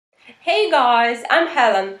Hey guys, I'm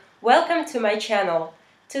Helen. Welcome to my channel.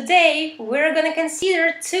 Today we're gonna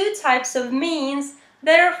consider two types of means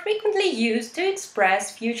that are frequently used to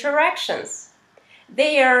express future actions.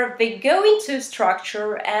 They are the go-into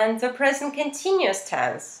structure and the present continuous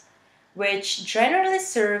tense, which generally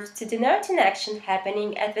serve to denote an action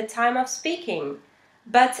happening at the time of speaking,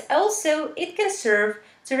 but also it can serve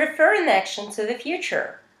to refer an action to the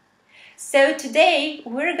future. So today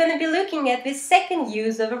we're going to be looking at the second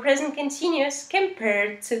use of a present continuous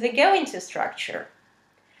compared to the go-into structure.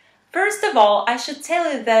 First of all, I should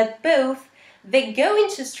tell you that both the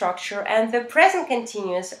go-into structure and the present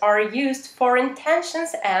continuous are used for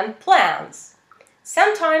intentions and plans,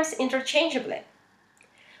 sometimes interchangeably.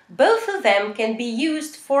 Both of them can be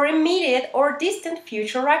used for immediate or distant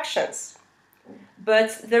future actions.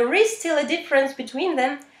 But there is still a difference between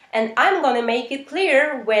them, and I'm gonna make it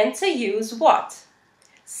clear when to use what.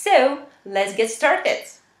 So, let's get started.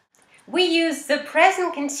 We use the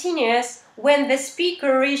present continuous when the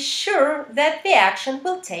speaker is sure that the action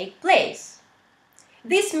will take place.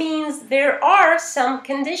 This means there are some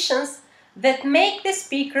conditions that make the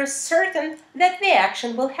speaker certain that the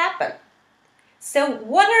action will happen. So,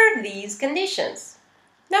 what are these conditions?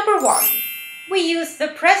 Number one, we use the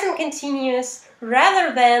present continuous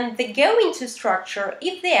rather than the go-into structure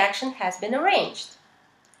if the action has been arranged.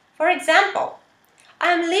 For example,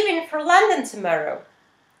 I'm leaving for London tomorrow.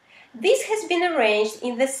 This has been arranged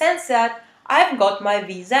in the sense that I've got my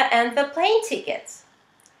visa and the plane tickets.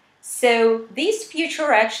 So this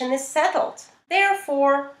future action is settled.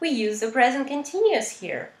 Therefore, we use the present continuous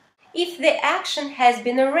here. If the action has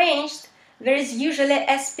been arranged, there is usually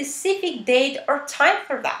a specific date or time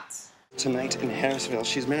for that. Tonight in Harrisville,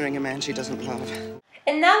 she's marrying a man she doesn't love.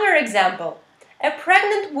 Another example. A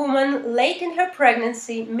pregnant woman late in her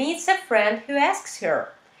pregnancy meets a friend who asks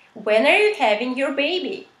her, "When are you having your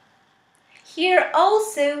baby?" Here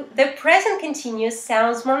also the present continuous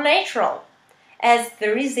sounds more natural, as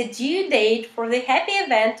there is a due date for the happy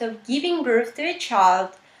event of giving birth to a child,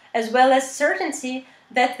 as well as certainty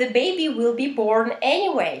that the baby will be born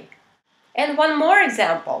anyway. And one more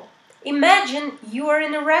example. Imagine you are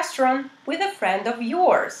in a restaurant with a friend of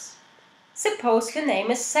yours. Suppose her name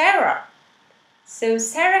is Sarah. So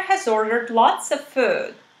Sarah has ordered lots of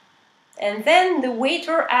food. And then the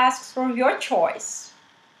waiter asks for your choice.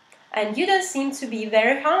 And you don't seem to be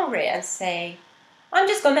very hungry and say, "I'm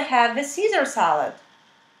just gonna have the Caesar salad."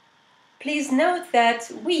 Please note that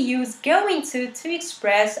we use going to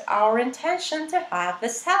express our intention to have the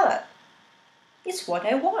salad. It's what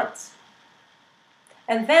I want.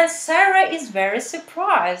 And then Sarah is very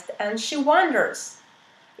surprised and she wonders,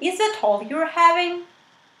 "Is that all you're having?"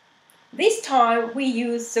 This time we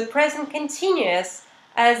use the present continuous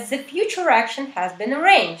as the future action has been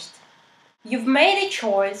arranged. You've made a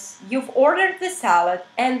choice, you've ordered the salad,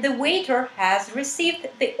 and the waiter has received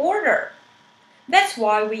the order. That's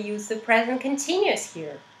why we use the present continuous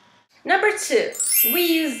here. Number two, we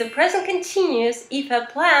use the present continuous if a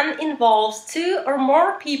plan involves two or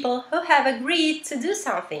more people who have agreed to do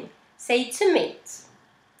something, say to meet.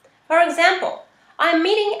 For example, I'm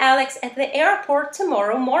meeting Alex at the airport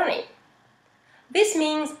tomorrow morning. This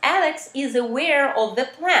means Alex is aware of the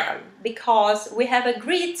plan because we have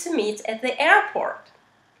agreed to meet at the airport.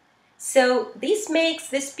 So this makes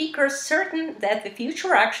the speaker certain that the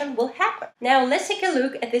future action will happen. Now let's take a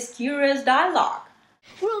look at this curious dialogue.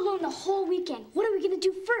 We're alone the whole weekend. What are we going to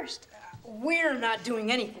do first? We're not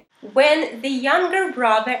doing anything. When the younger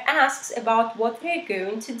brother asks about what they're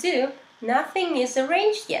going to do, nothing is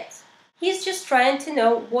arranged yet. He's just trying to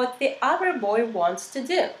know what the other boy wants to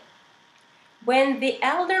do. When the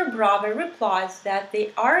elder brother replies that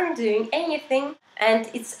they aren't doing anything and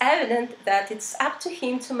it's evident that it's up to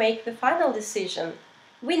him to make the final decision,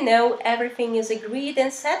 we know everything is agreed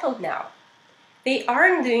and settled now. They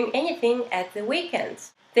aren't doing anything at the weekend.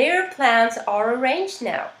 Their plans are arranged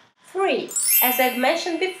now. 3. As I've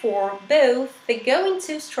mentioned before, both the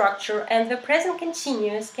going-to structure and the present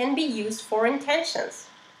continuous can be used for intentions.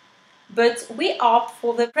 But we opt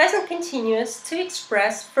for the present continuous to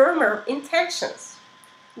express firmer intentions,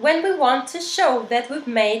 when we want to show that we've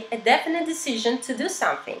made a definite decision to do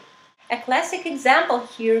something. A classic example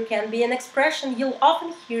here can be an expression you'll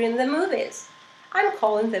often hear in the movies. "I'm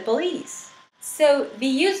calling the police." So, the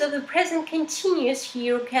use of the present continuous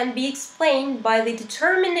here can be explained by the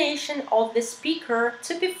determination of the speaker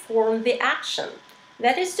to perform the action,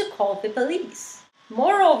 that is to call the police.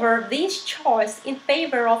 Moreover, this choice in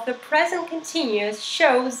favor of the present continuous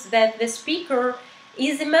shows that the speaker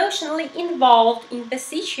is emotionally involved in the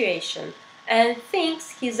situation and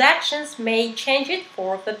thinks his actions may change it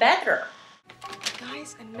for the better.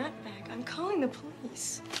 Guys, a nutbag. I'm calling the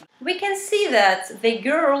police. We can see that the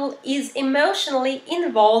girl is emotionally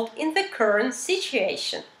involved in the current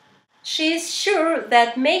situation. She is sure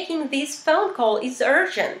that making this phone call is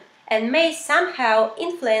urgent and may somehow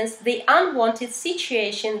influence the unwanted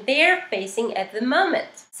situation they are facing at the moment.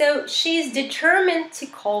 So she is determined to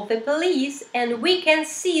call the police, and we can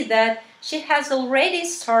see that she has already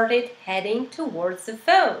started heading towards the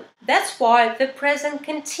phone. That's why the present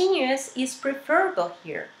continuous is preferable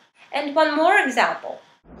here. And one more example.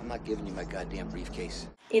 I'm not giving you my goddamn briefcase.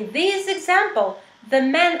 In this example, the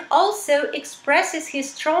man also expresses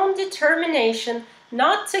his strong determination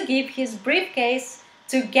not to give his briefcase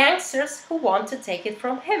to gangsters who want to take it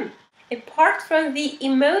from him. Apart from the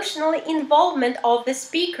emotional involvement of the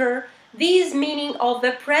speaker, this meaning of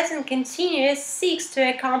the present continuous seeks to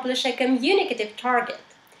accomplish a communicative target.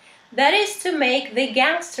 That is to make the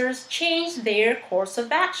gangsters change their course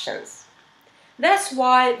of actions. That's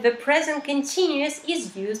why the present continuous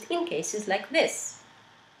is used in cases like this.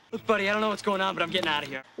 Look, buddy, I don't know what's going on, but I'm getting out of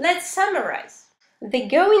here. Let's summarize. The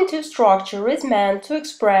go-into structure is meant to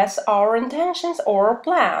express our intentions or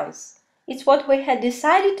plans. It's what we had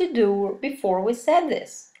decided to do before we said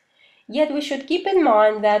this. Yet we should keep in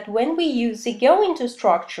mind that when we use the go-into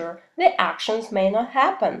structure, the actions may not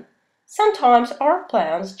happen. Sometimes our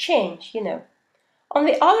plans change, On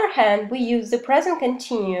the other hand, we use the present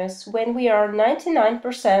continuous when we are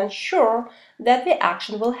 99% sure that the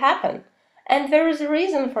action will happen. And there is a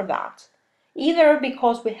reason for that. Either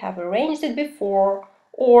because we have arranged it before,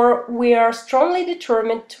 or we are strongly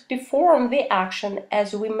determined to perform the action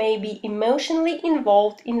as we may be emotionally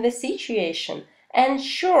involved in the situation and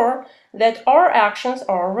sure that our actions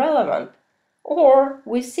are relevant. Or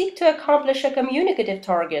we seek to accomplish a communicative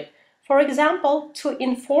target, for example, to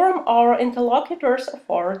inform our interlocutors of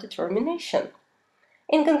our determination.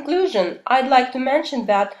 In conclusion, I'd like to mention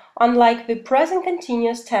that, unlike the present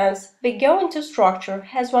continuous tense, the go-into structure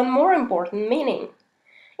has one more important meaning.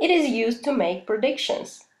 It is used to make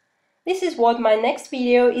predictions. This is what my next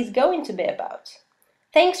video is going to be about.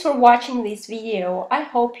 Thanks for watching this video. I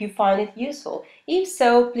hope you find it useful. If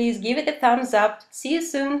so, please give it a thumbs up. See you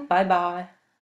soon. Bye bye.